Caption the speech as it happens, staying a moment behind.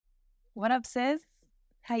What up, sis?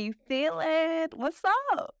 How you feeling? What's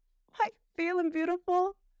up? How you feeling,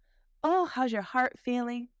 beautiful? Oh, how's your heart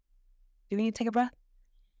feeling? Do we need to take a breath?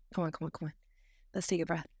 Come on, come on, come on. Let's take a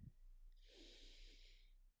breath.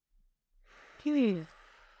 Phew.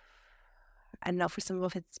 I know for some of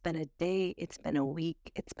us it's been a day, it's been a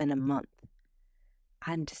week, it's been a month.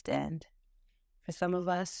 I understand. For some of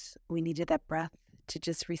us, we needed that breath to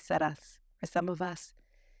just reset us. For some of us,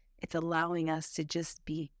 it's allowing us to just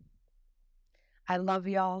be. I love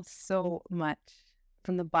y'all so much.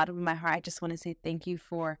 From the bottom of my heart, I just want to say thank you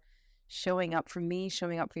for showing up for me,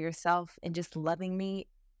 showing up for yourself, and just loving me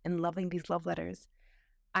and loving these love letters.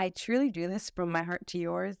 I truly do this from my heart to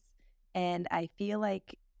yours. And I feel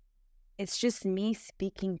like it's just me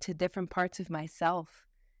speaking to different parts of myself.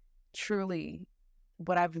 Truly,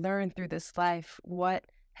 what I've learned through this life, what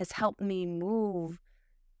has helped me move,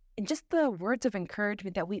 and just the words of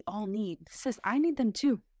encouragement that we all need. Sis, I need them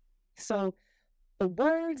too. So, the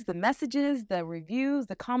words, the messages, the reviews,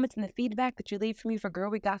 the comments, and the feedback that you leave for me for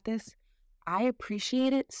Girl, We Got This, I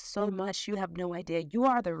appreciate it so much. You have no idea. You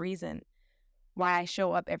are the reason why I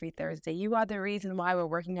show up every Thursday. You are the reason why we're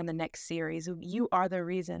working on the next series. You are the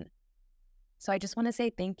reason. So I just want to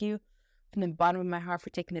say thank you from the bottom of my heart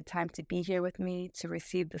for taking the time to be here with me, to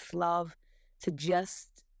receive this love, to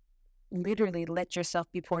just literally let yourself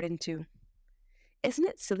be poured into. Isn't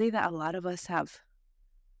it silly that a lot of us have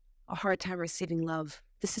a hard time receiving love?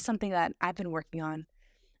 This is something that I've been working on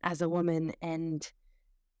as a woman, and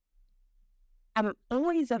I'm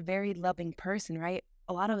always a very loving person, right?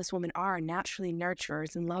 A lot of us women are naturally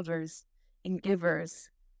nurturers and lovers and givers,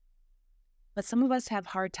 but some of us have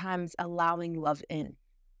hard times allowing love in.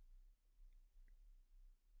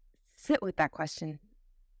 Sit with that question.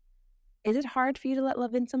 Is it hard for you to let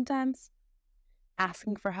love in sometimes?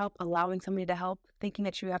 Asking for help, allowing somebody to help, thinking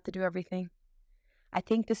that you have to do everything? I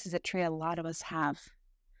think this is a trait a lot of us have.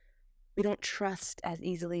 We don't trust as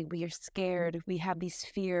easily. We are scared. We have these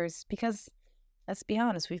fears because, let's be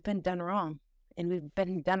honest, we've been done wrong. And we've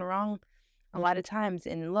been done wrong a lot of times.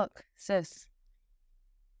 And look, sis,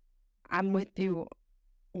 I'm with you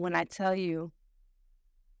when I tell you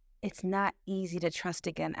it's not easy to trust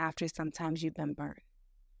again after sometimes you've been burnt.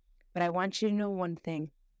 But I want you to know one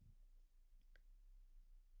thing.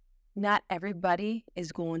 Not everybody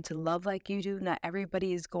is going to love like you do. Not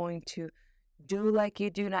everybody is going to do like you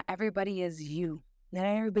do. Not everybody is you. Not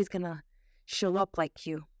everybody's going to show up like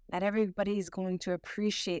you. Not everybody is going to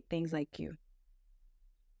appreciate things like you.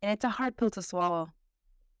 And it's a hard pill to swallow,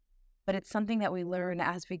 but it's something that we learn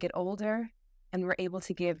as we get older and we're able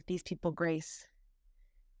to give these people grace.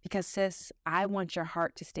 Because sis, I want your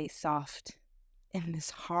heart to stay soft in this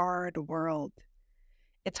hard world.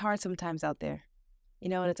 It's hard sometimes out there,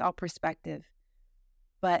 and it's all perspective.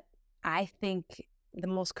 But I think the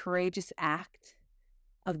most courageous act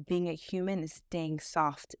of being a human is staying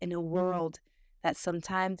soft in a world that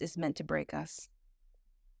sometimes is meant to break us.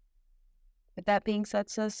 With that being said,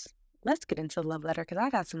 sis, let's get into the love letter because I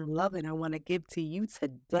got some loving I want to give to you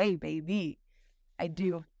today, baby. I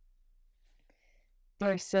do.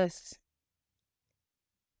 Dear sis,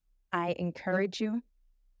 I encourage you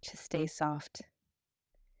to stay soft.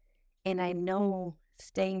 And I know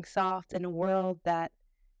staying soft in a world that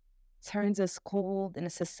turns us cold, in a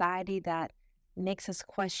society that makes us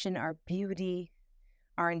question our beauty,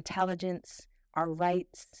 our intelligence, our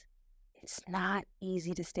rights, it's not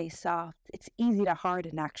easy to stay soft. It's easy to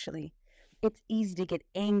harden, actually. It's easy to get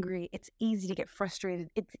angry. It's easy to get frustrated.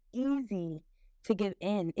 It's easy to give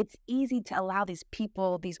in. It's easy to allow these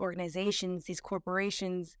people, these organizations, these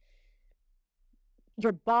corporations,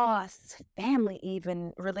 your boss, family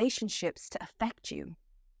even, relationships to affect you.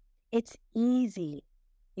 It's easy.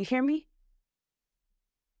 You hear me?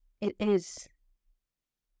 It is.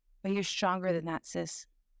 But you're stronger than that, sis.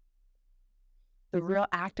 The real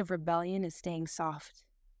act of rebellion is staying soft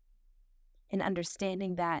and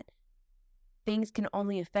understanding that things can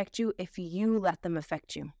only affect you if you let them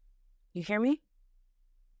affect you. You hear me?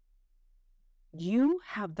 You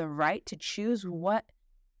have the right to choose what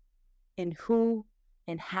and who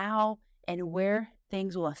and how and where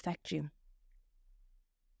things will affect you.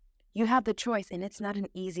 You have the choice, and it's not an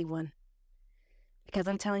easy one. Because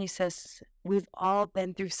I'm telling you, sis, we've all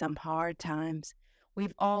been through some hard times.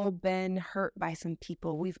 We've all been hurt by some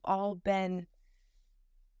people. We've all been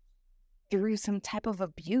through some type of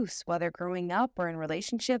abuse, whether growing up or in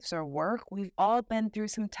relationships or work. We've all been through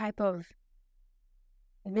some type of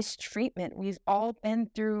mistreatment. We've all been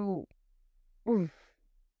through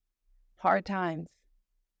hard times.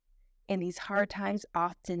 And these hard times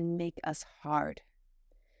often make us hard.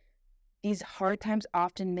 These hard times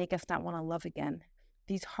often make us not want to love again.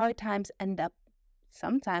 These hard times end up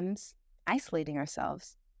sometimes isolating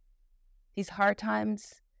ourselves. These hard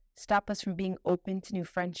times stop us from being open to new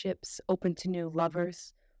friendships, open to new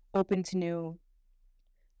lovers, open to new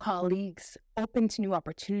colleagues, open to new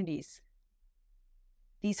opportunities.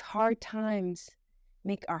 These hard times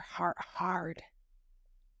make our heart hard.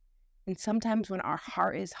 And sometimes when our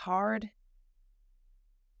heart is hard,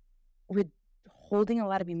 we're holding a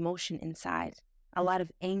lot of emotion inside, a lot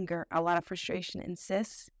of anger, a lot of frustration. And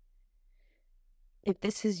sis, if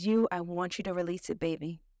this is you, I want you to release it,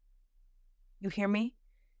 baby. You hear me?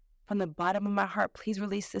 From the bottom of my heart, please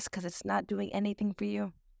release this because it's not doing anything for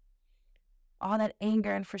you. All that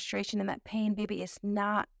anger and frustration and that pain, baby, is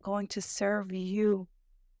not going to serve you.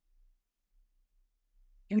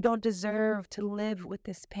 You don't deserve to live with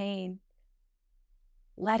this pain.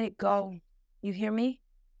 Let it go. You hear me?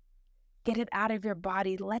 Get it out of your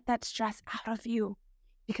body. Let that stress out of you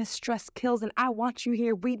because stress kills, and I want you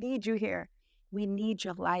here. We need you here. We need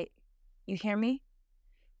your light. You hear me?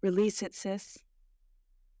 Release it, sis.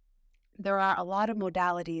 There are a lot of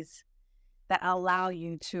modalities that allow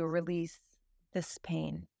you to release this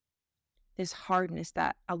pain, this hardness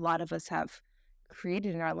that a lot of us have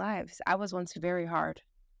created in our lives. I was once very hard.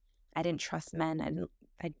 I didn't trust men.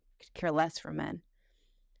 I could care less for men.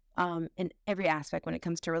 In every aspect, when it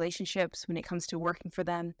comes to relationships, when it comes to working for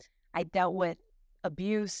them, I dealt with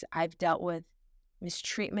abuse. I've dealt with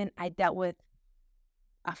mistreatment. I dealt with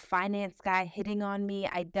a finance guy hitting on me.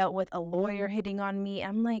 I dealt with a lawyer hitting on me.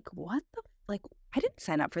 I'm like, what the, like, I didn't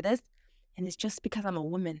sign up for this. And it's just because I'm a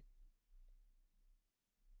woman.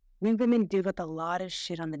 We women deal with a lot of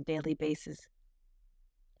shit on the daily basis.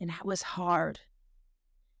 And that was hard.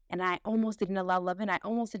 And I almost didn't allow love in. I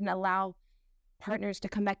almost didn't allow partners to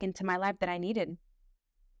come back into my life that I needed.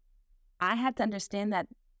 I had to understand that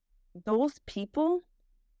those people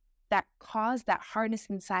that caused that hardness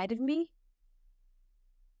inside of me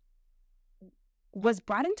was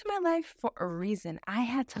brought into my life for a reason. I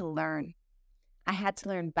had to learn. I had to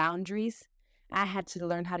learn boundaries. I had to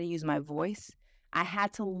learn how to use my voice. I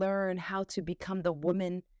had to learn how to become the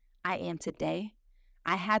woman I am today.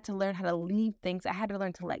 I had to learn how to leave things. I had to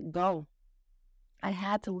learn to let go. I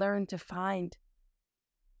had to learn to find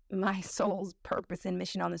my soul's purpose and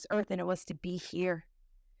mission on this earth, and it was to be here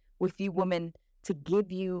with you women, to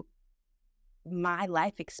give you my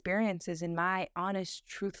life experiences and my honest,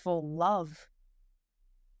 truthful love,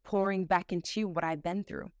 pouring back into you what I've been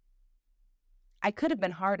through. I could have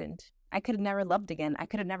been hardened. I could have never loved again. I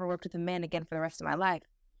could have never worked with a man again for the rest of my life.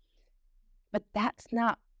 But that's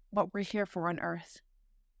not what we're here for on earth.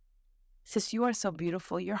 Sis, you are so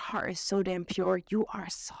beautiful. Your heart is so damn pure. You are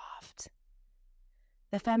soft.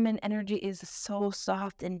 The feminine energy is so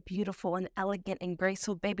soft and beautiful and elegant and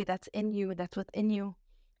graceful. Baby, that's in you. That's within you.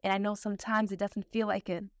 And I know sometimes it doesn't feel like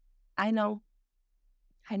it. I know.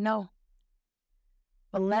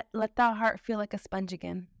 But let that heart feel like a sponge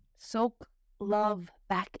again. Soak love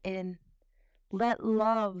back in. Let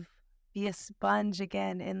love be a sponge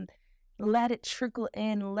again and let it trickle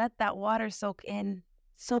in. Let that water soak in.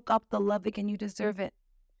 Soak up the love again. You deserve it.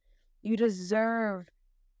 You deserve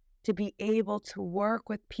to be able to work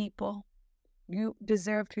with people. You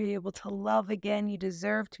deserve to be able to love again. You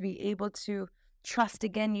deserve to be able to trust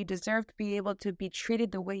again. You deserve to be able to be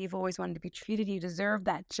treated the way you've always wanted to be treated. You deserve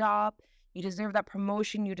that job. You deserve that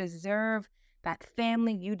promotion. You deserve that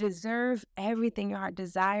family. You deserve everything your heart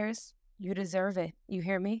desires. You deserve it. You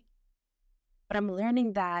hear me? But I'm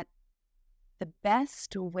learning that the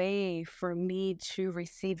best way for me to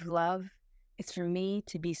receive love is for me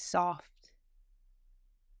to be soft.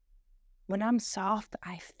 When I'm soft,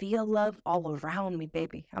 I feel love all around me,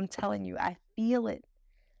 baby. I'm telling you, I feel it.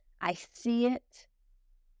 I see it.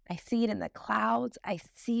 I see it in the clouds. I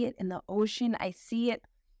see it in the ocean. I see it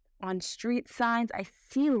on street signs. I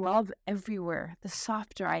see love everywhere. The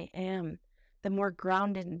softer I am, the more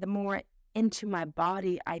grounded, the more into my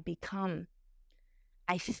body I become.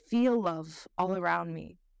 I feel love all around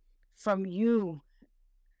me. From you,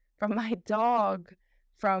 from my dog,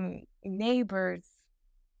 from neighbors.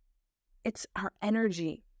 It's our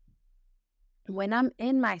energy. When I'm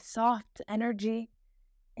in my soft energy,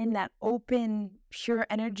 in that open, pure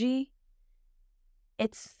energy,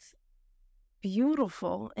 it's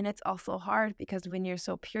beautiful. And it's also hard because when you're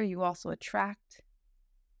so pure, you also attract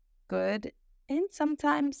good and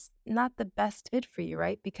sometimes not the best fit for you,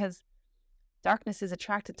 right? Because darkness is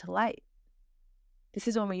attracted to light. This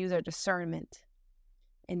is when we use our discernment.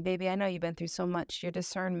 And baby, I know you've been through so much. Your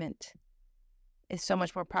discernment is so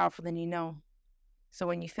much more powerful than you know. So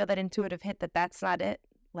when you feel that intuitive hit that that's not it,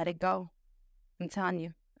 let it go. I'm telling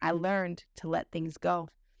you, I learned to let things go.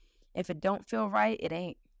 If it don't feel right, it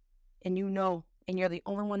ain't. And you know, and you're the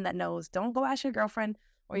only one that knows. Don't go ask your girlfriend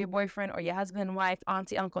or your boyfriend or your husband, wife,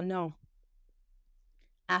 auntie, uncle. No.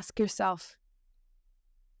 Ask yourself.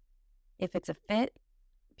 If it's a fit,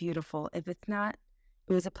 beautiful. If it's not,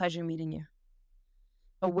 it was a pleasure meeting you.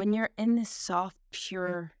 But when you're in this soft,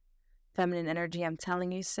 pure, feminine energy, I'm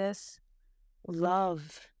telling you, sis,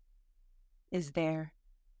 love is there.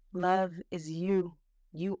 Love is you.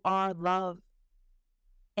 You are love.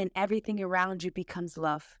 And everything around you becomes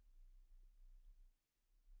love.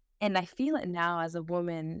 And I feel it now as a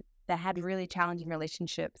woman that had really challenging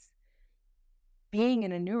relationships. Being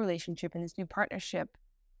in a new relationship, in this new partnership,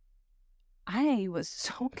 I was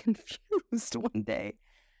so confused one day.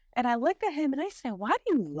 And I looked at him and I said, why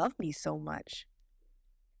do you love me so much?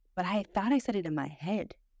 But I thought I said it in my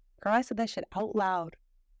head. Girl, I said that shit out loud.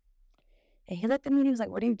 And he looked at me and he was like,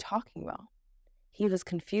 what are you talking about? He was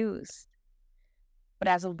confused. But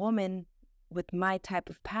as a woman with my type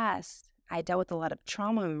of past, I dealt with a lot of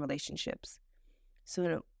trauma in relationships.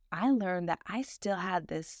 So I learned that I still had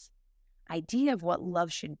this idea of what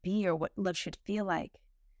love should be or what love should feel like.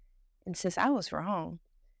 And sis, I was wrong.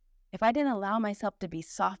 If I didn't allow myself to be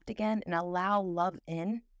soft again and allow love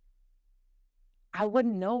in, I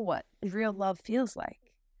wouldn't know what real love feels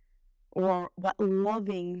like or what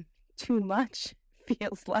loving too much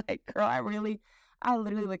feels like. Girl, I literally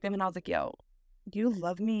looked at him and I was like, yo, you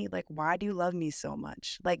love me? Like, why do you love me so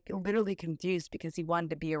much? Like, literally confused because he wanted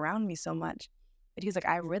to be around me so much. But he was like,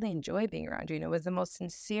 I really enjoy being around you. And it was the most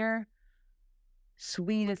sincere,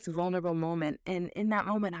 sweetest, vulnerable moment. And in that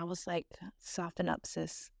moment, I was like, soften up,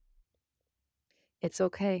 sis. It's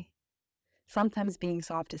okay. Sometimes being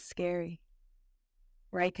soft is scary,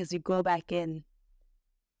 right? Because you go back in,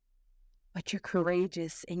 but you're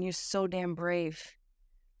courageous and you're so damn brave.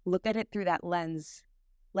 Look at it through that lens.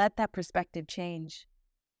 Let that perspective change.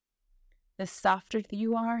 The softer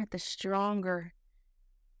you are, the stronger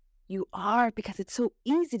you are, because it's so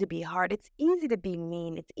easy to be hard. It's easy to be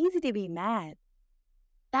mean. It's easy to be mad.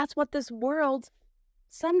 That's what this world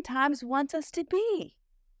sometimes wants us to be.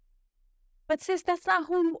 But sis, that's not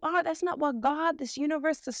who you are. That's not what God, this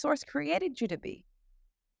universe, the source created you to be.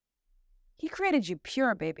 He created you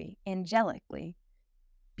pure, baby, angelically,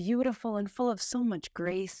 beautiful and full of so much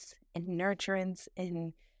grace and nurturance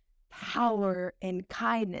and power and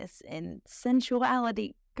kindness and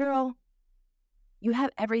sensuality. Girl, you have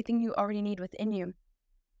everything you already need within you.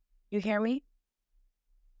 You hear me?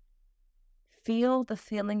 Feel the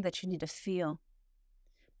feeling that you need to feel.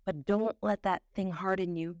 But don't let that thing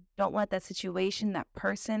harden you. Don't let that situation, that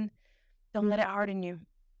person, don't let it harden you.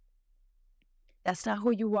 That's not who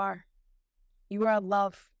you are. You are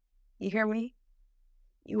love. You hear me?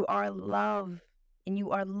 You are love. And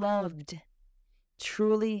you are loved.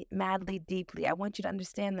 Truly, madly, deeply. I want you to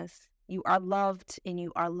understand this. You are loved and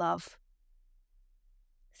you are love.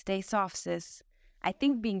 Stay soft, sis. I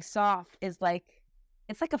think being soft is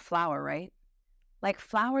it's like a flower, right? Like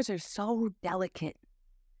flowers are so delicate,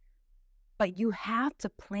 but you have to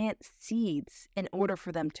plant seeds in order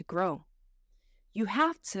for them to grow. You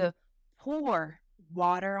have to pour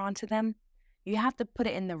water onto them. You have to put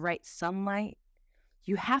it in the right sunlight.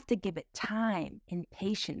 You have to give it time and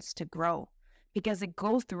patience to grow because it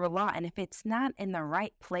goes through a lot. And if it's not in the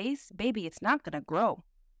right place, baby, it's not going to grow.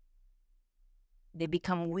 They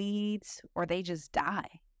become weeds or they just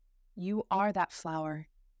die. You are that flower,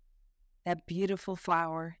 that beautiful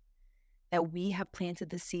flower that we have planted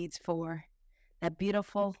the seeds for. That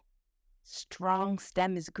beautiful, strong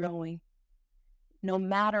stem is growing. No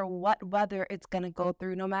matter what weather it's going to go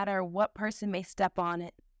through, no matter what person may step on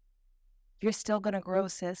it, you're still going to grow,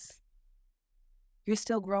 sis. You're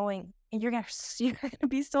still growing, and you're going to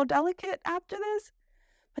be so delicate after this.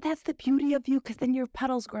 But that's the beauty of you, because then your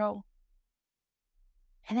petals grow.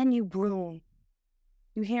 And then you bloom.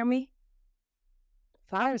 You hear me?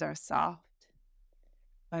 Flowers are soft.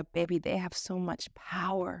 But baby, they have so much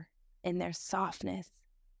power in their softness.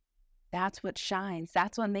 That's what shines.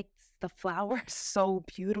 That's what makes the flowers so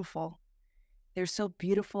beautiful. They're so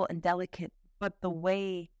beautiful and delicate. But the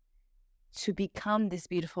way to become this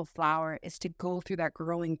beautiful flower is to go through that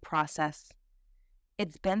growing process.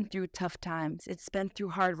 It's been through tough times. It's been through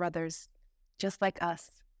hard weathers, just like us.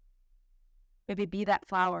 Baby, be that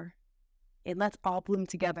flower. And let's all bloom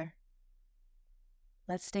together.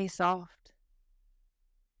 Let's stay soft.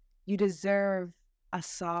 You deserve a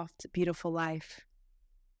soft, beautiful life.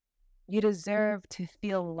 You deserve to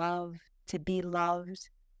feel love, to be loved.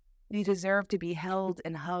 You deserve to be held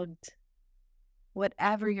and hugged.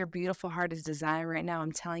 Whatever your beautiful heart is desiring right now,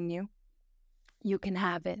 I'm telling you, you can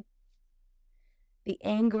have it. The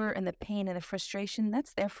anger and the pain and the frustration,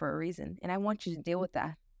 that's there for a reason. And I want you to deal with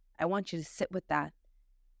that. I want you to sit with that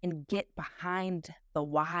and get behind the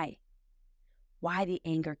why. Why the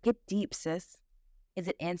anger? Get deep, sis. Is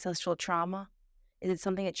it ancestral trauma? Is it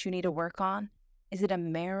something that you need to work on? Is it a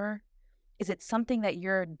mirror? Is it something that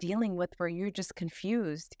you're dealing with where you're just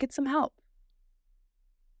confused? Get some help.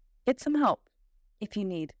 Get some help if you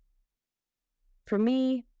need. For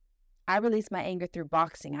me, I release my anger through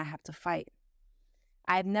boxing. I have to fight.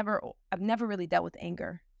 I've never really dealt with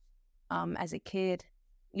anger as a kid,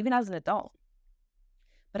 even as an adult.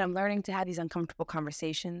 But I'm learning to have these uncomfortable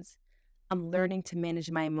conversations. I'm learning to manage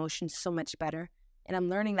my emotions so much better. And I'm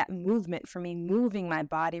learning that movement for me, moving my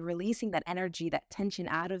body, releasing that energy, that tension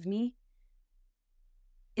out of me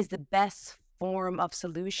is the best form of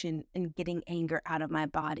solution in getting anger out of my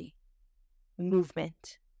body.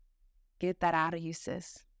 Movement. Get that out of you,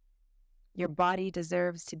 sis. Your body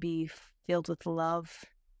deserves to be filled with love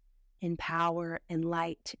and power and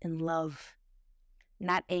light and love.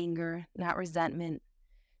 Not anger, not resentment,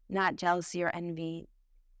 not jealousy or envy.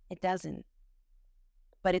 It doesn't.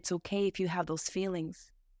 But it's okay if you have those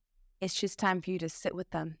feelings. It's just time for you to sit with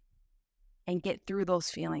them and get through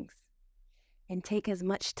those feelings and take as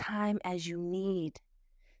much time as you need.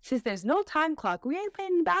 Since there's no time clock, we ain't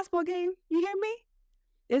playing a basketball game. You hear me?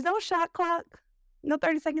 There's no shot clock, no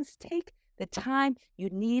 30 seconds. Take the time you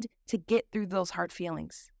need to get through those hard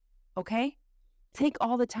feelings, okay? Take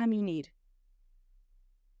all the time you need.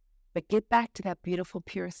 But get back to that beautiful,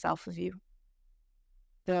 pure self of you.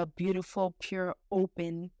 The beautiful, pure,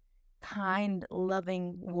 open, kind,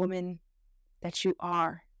 loving woman that you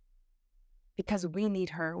are. Because we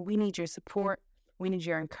need her. We need your support. We need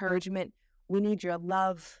your encouragement. We need your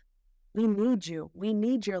love. We need you. We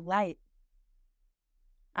need your light.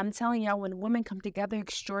 I'm telling y'all, when women come together,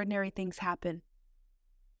 extraordinary things happen.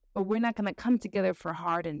 But we're not going to come together for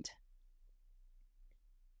hardened.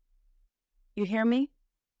 You hear me?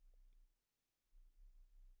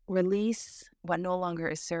 Release what no longer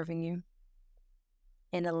is serving you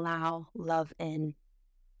and allow love in.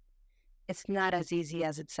 It's not as easy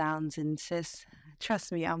as it sounds. And sis,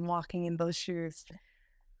 trust me, I'm walking in those shoes.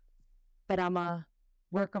 But I'm a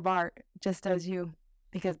work of art, just as you.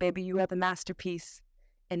 Because, baby, you are the masterpiece.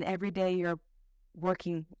 And every day you're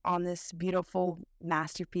working on this beautiful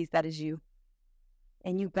masterpiece that is you.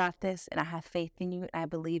 And you got this, and I have faith in you, and I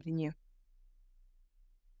believe in you.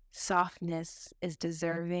 Softness is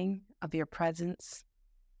deserving of your presence,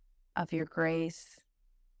 of your grace,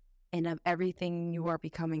 and of everything you are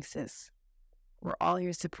becoming, sis. We're all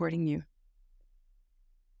here supporting you.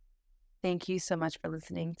 Thank you so much for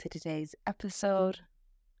listening to today's episode.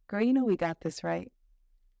 Girl, you know we got this, right?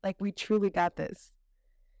 Like, we truly got this.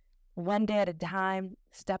 One day at a time,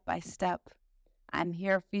 step by step. I'm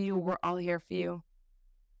here for you. We're all here for you.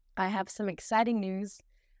 I have some exciting news.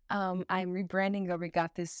 I'm rebranding the We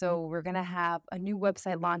Got This, so we're going to have a new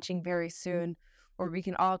website launching very soon where we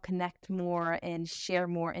can all connect more and share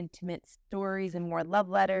more intimate stories and more love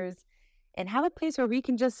letters and have a place where we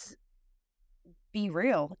can just be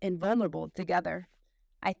real and vulnerable together.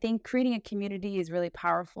 I think creating a community is really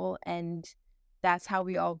powerful, and that's how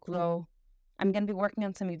we all grow. I'm going to be working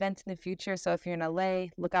on some events in the future, so if you're in LA,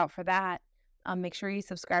 look out for that. Make sure you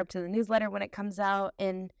subscribe to the newsletter when it comes out,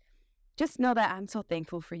 and just know that I'm so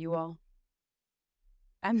thankful for you all.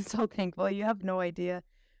 I'm so thankful. You have no idea.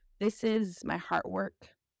 This is my heart work.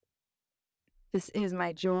 This is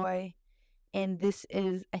my joy. And this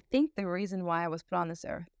is, I think, the reason why I was put on this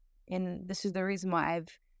earth. And this is the reason why I've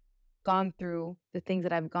gone through the things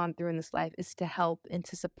that I've gone through in this life, is to help and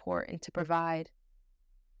to support and to provide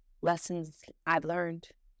lessons I've learned.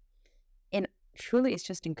 And truly, it's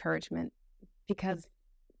just encouragement, because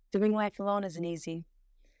doing life alone isn't easy.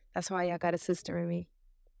 That's why y'all got a sister in me.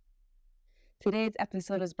 Today's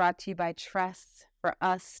episode is brought to you by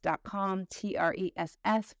TressForUs.com,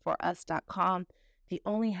 TRESS for us.com. The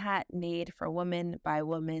only hat made for women by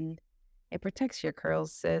women. It protects your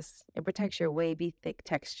curls, sis. It protects your wavy, thick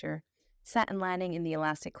texture. Satin lining in the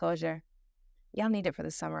elastic closure. Y'all need it for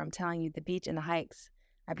the summer. I'm telling you, the beach and the hikes.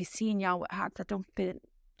 I be seeing y'all with hats that don't fit.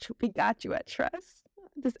 We got you at Tress.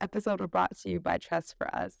 This episode was brought to you by Tress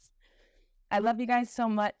for Us. I love you guys so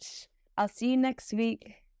much. I'll see you next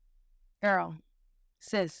week. Girl,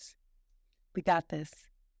 sis, we got this.